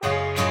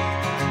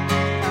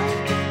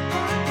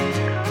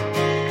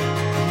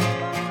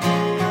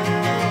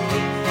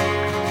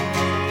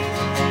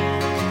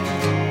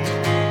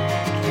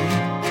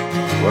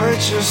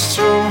just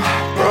two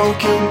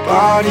broken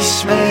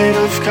bodies made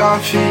of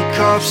coffee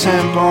cups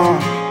and bone.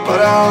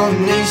 But I'll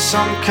need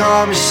some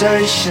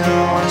conversation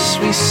once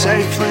we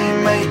safely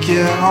make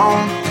it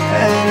home.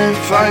 And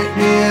invite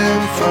me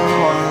in for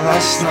one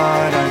last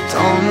night. I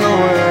don't know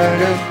where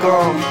to go,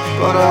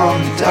 but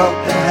I'm dealt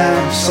a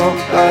hand, so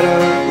better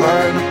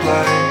learn to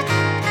play.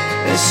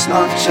 It's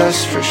not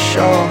just for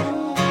show.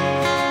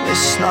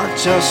 It's not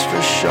just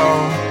for show.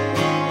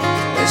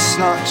 It's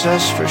not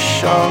just for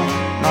show.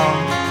 No,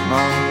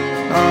 no,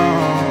 no.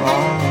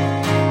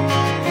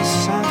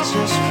 It's not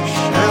just for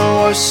show. There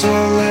was a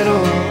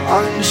little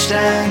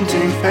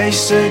understanding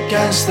faced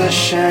against the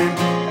shame,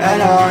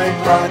 and I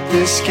brought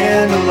this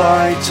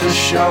candlelight to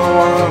show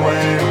our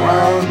way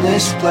around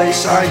this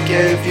place. I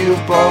gave you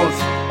both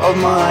of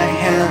my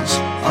hands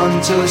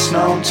until it's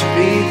known to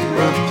be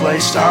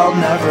replaced. I'll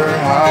never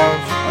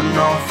have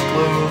enough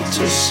glue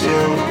to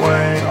seal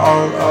away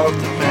all of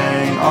the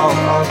pain, all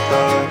of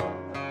the...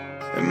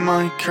 And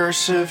my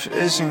cursive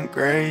isn't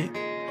great.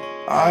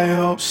 I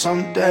hope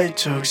someday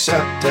to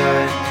accept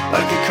it.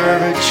 Like the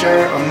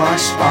curvature of my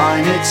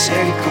spine, it's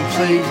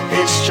incomplete,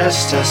 it's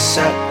just a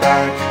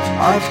setback.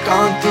 I've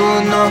gone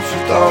through enough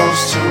of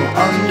those to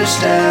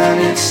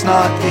understand it's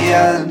not the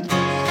end.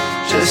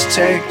 Just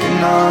take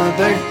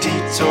another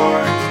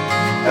detour,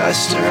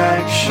 best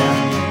direction,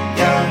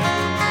 yeah.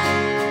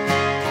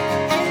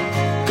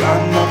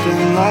 Got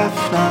nothing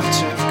left not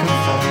to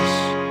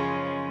confess.